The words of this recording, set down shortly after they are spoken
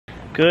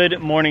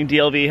Good morning,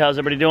 DLV. How's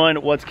everybody doing?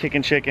 What's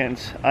kicking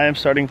chickens? I am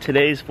starting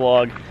today's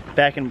vlog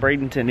back in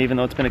Bradenton, even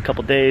though it's been a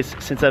couple days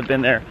since I've been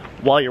there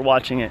while you're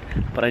watching it,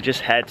 but I just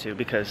had to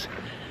because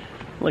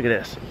look at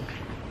this.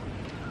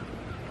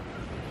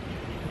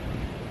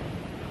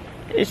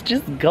 It's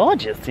just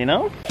gorgeous, you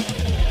know?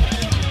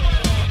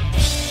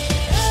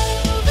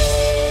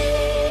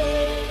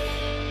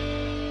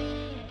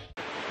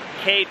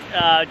 Kate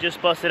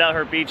just busted out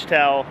her beach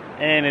towel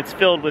and it's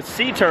filled with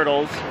sea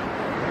turtles.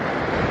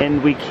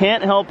 And we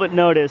can't help but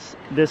notice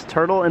this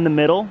turtle in the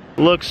middle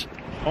looks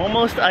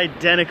almost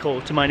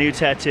identical to my new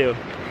tattoo.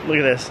 Look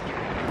at this.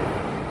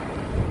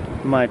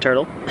 My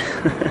turtle.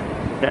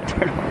 That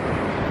turtle.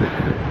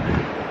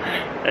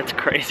 That's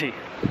crazy.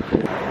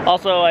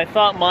 Also, I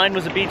thought mine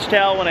was a beach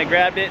towel when I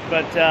grabbed it,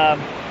 but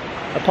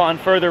upon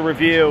further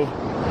review,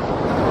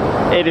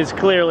 it is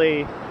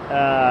clearly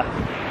not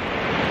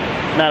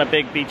a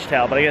big beach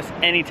towel, but I guess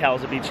any towel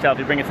is a beach towel if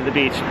you bring it to the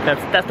beach.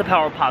 That's the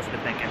power of positive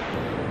thinking.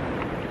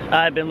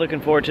 I've been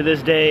looking forward to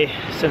this day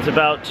since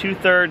about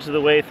 2/3 of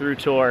the way through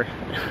tour.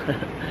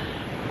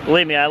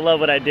 Believe me, I love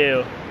what I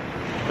do,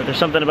 but there's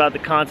something about the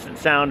constant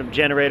sound of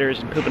generators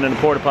and pooping in a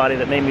porta potty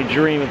that made me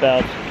dream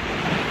about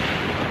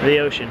the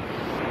ocean.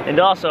 And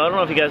also, I don't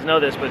know if you guys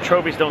know this, but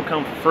trophies don't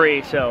come for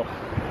free, so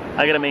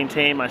I gotta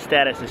maintain my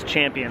status as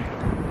champion.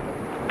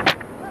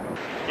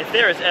 If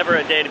there is ever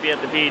a day to be at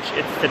the beach,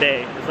 it's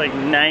today. It's like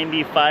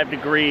 95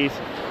 degrees,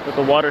 but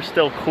the water's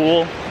still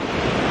cool.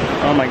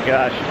 Oh my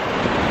gosh.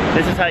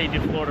 This is how you do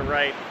Florida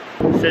right,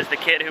 says the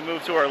kid who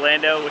moved to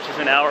Orlando, which is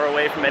an hour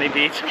away from any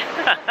beach.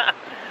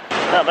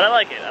 No, but I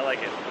like it, I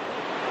like it.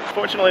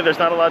 Fortunately, there's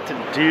not a lot to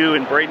do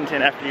in Bradenton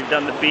after you've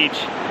done the beach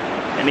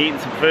and eaten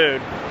some food.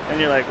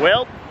 And you're like,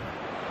 well,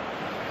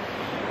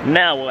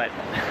 now what?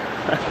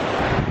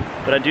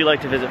 But I do like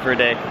to visit for a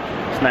day.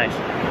 It's nice.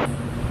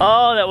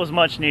 Oh, that was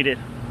much needed.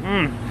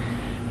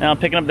 Now I'm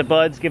picking up the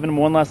buds, giving them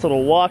one last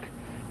little walk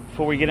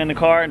before we get in the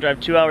car and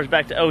drive 2 hours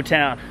back to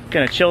O-Town.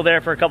 Gonna chill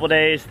there for a couple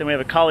days, then we have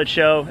a college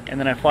show, and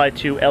then I fly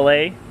to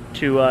LA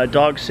to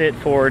dog sit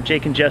for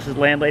Jake and Jess's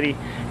landlady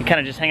and kind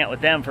of just hang out with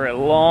them for a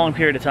long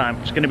period of time.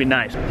 It's gonna be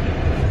nice.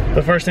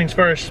 But first things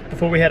first,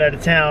 before we head out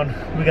of town,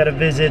 we gotta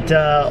visit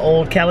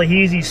old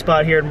Calaheezy's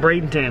spot here in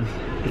Bradenton.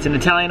 It's an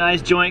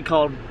Italianized joint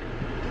called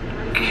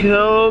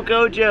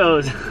Coco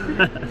Joe's.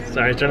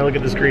 Sorry, I was trying to look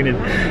at the screen.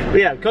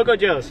 But yeah, Coco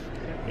Joe's.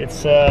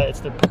 It's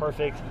the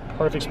perfect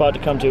spot to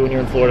come to when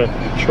you're in Florida.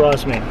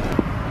 Trust me.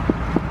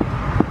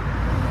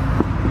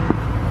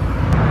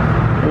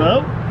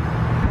 Hello?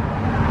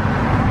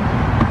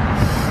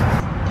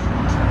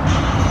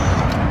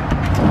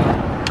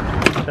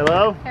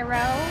 Hello?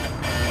 Hello?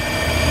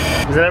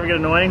 Does that ever get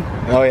annoying?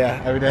 Oh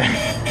yeah, every day.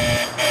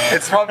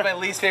 It's probably my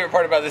least favorite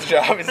part about this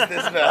job is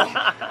this smell.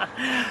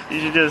 You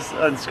should just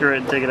unscrew it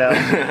and take it out.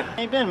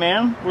 How you been,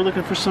 man? We're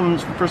looking for some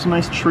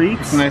nice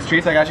treats. Some nice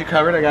treats. I got you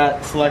covered. I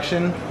got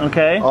selection.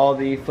 Okay. All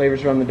the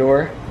flavors are on the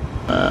door.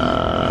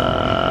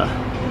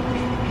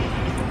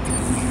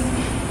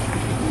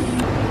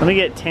 Let me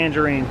get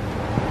tangerine.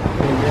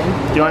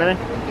 Do you want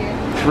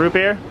anything? Root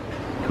beer?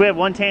 Can we have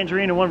one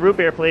tangerine and one root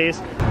beer,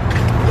 please?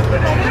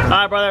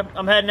 Alright, brother.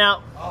 I'm heading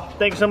out.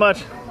 Thank you so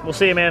much. We'll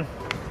see you, man.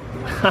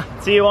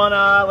 See you on,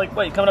 like,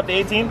 what, you coming up the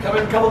 18th?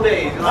 Coming in a couple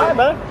days. Alright,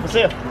 brother. We'll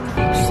see you.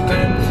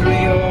 Spent 3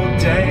 whole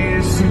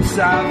days since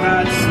I've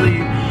had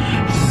sleep.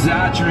 As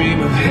I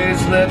dream of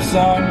his lips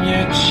on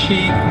your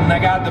cheek. And I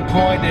got the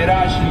point that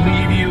I should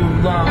leave you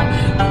alone.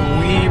 And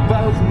we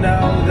both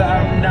know that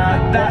I'm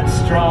not that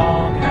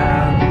strong.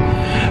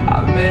 And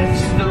I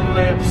miss the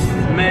lips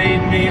that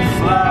made me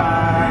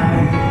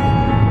fly.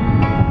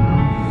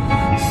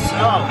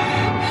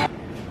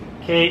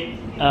 So, Kate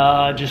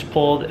just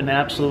pulled an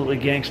absolutely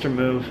gangster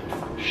move.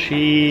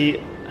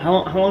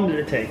 How long did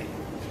it take?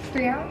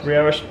 3 hours? 3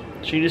 hours.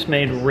 She just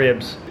made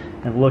ribs,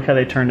 and look how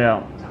they turned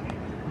out.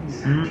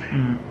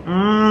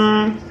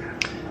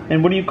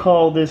 And what do you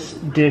call this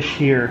dish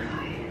here?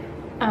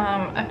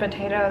 A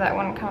potato that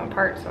wouldn't come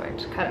apart, so I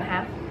just cut it in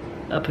half.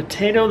 A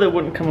potato that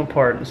wouldn't come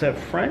apart. Is that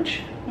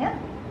French? Yeah.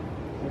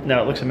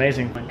 No, it looks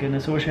amazing. My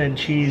goodness, I wish I had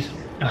cheese.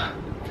 Ugh.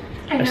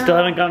 I still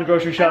haven't gone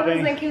grocery shopping. I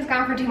was like, he was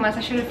gone for 2 months.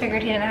 I should have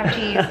figured he didn't have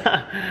cheese.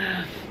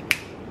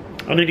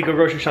 I need to go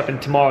grocery shopping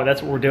tomorrow.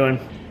 That's what we're doing.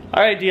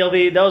 All right,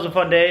 DLV, that was a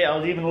fun day. I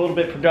was even a little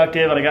bit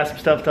productive, and I got some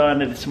stuff done.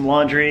 I did some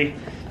laundry.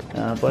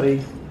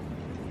 Buddy,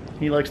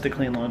 he likes to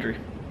clean laundry.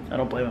 I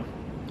don't blame him.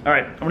 All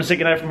right, I'm gonna say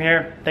goodnight from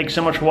here. Thank you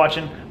so much for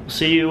watching. We'll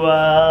see you.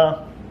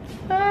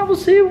 We'll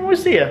see you when we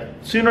see you.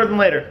 Sooner than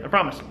later. I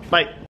promise.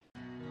 Bye.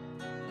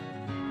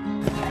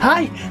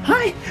 Hi,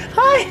 hi,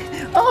 hi.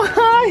 Oh,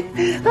 hi.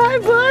 Hi,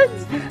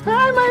 buds.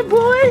 Hi, my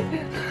boy.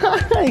 Hi.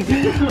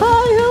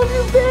 Hi, how's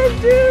you been,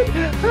 dude?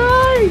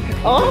 Hi.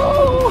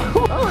 Oh,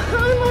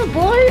 hi, my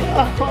boy.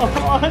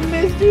 Oh, I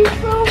missed you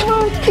so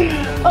much.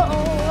 Oh,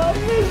 I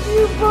missed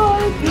you,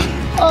 bud.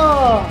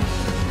 Oh,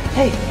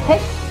 hey, I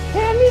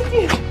missed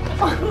you. I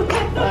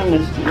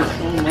missed you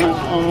so much.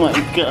 Oh my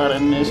God, I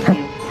missed you.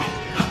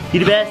 You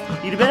the best.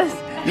 You the best.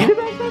 You the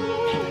best pup in the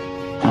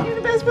world. You're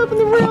the best pup in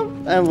the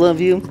world. I love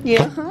you.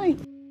 Yeah, hi.